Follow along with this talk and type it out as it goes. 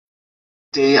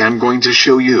Today I'm going to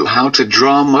show you how to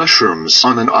draw mushrooms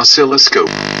on an oscilloscope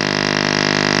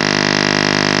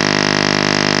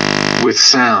with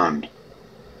sound.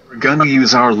 We're gonna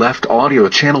use our left audio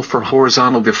channel for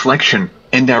horizontal deflection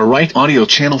and our right audio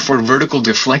channel for vertical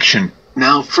deflection.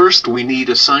 Now first we need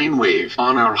a sine wave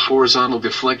on our horizontal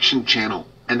deflection channel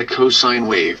and a cosine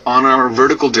wave on our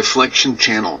vertical deflection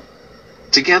channel.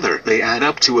 Together they add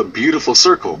up to a beautiful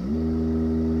circle.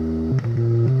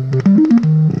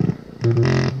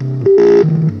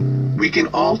 We can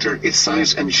alter its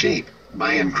size and shape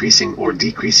by increasing or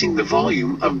decreasing the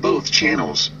volume of both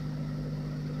channels.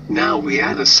 Now we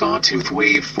add a sawtooth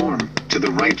waveform to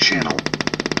the right channel.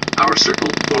 Our circle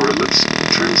or ellipse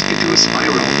turns into a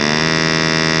spiral.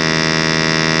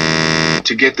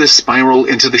 To get this spiral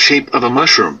into the shape of a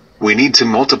mushroom, we need to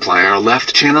multiply our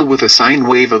left channel with a sine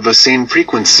wave of the same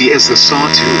frequency as the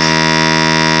sawtooth.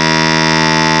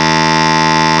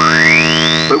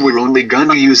 But we're only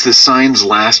gonna use the sine's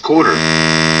last quarter.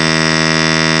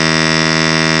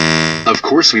 Of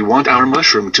course we want our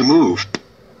mushroom to move,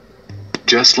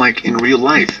 just like in real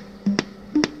life.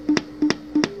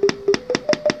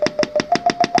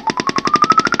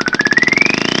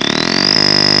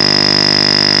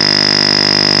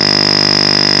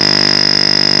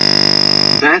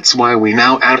 That's why we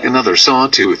now add another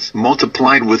sawtooth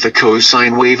multiplied with a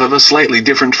cosine wave of a slightly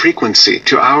different frequency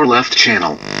to our left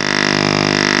channel.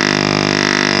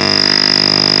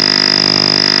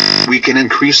 We can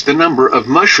increase the number of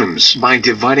mushrooms by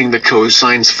dividing the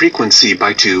cosine's frequency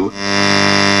by 2,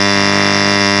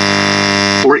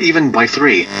 or even by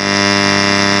 3.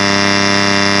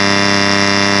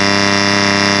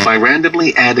 By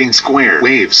randomly adding square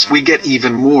waves, we get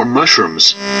even more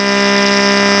mushrooms.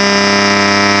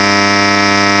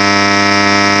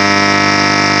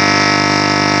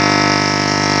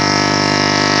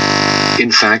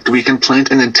 In fact, we can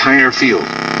plant an entire field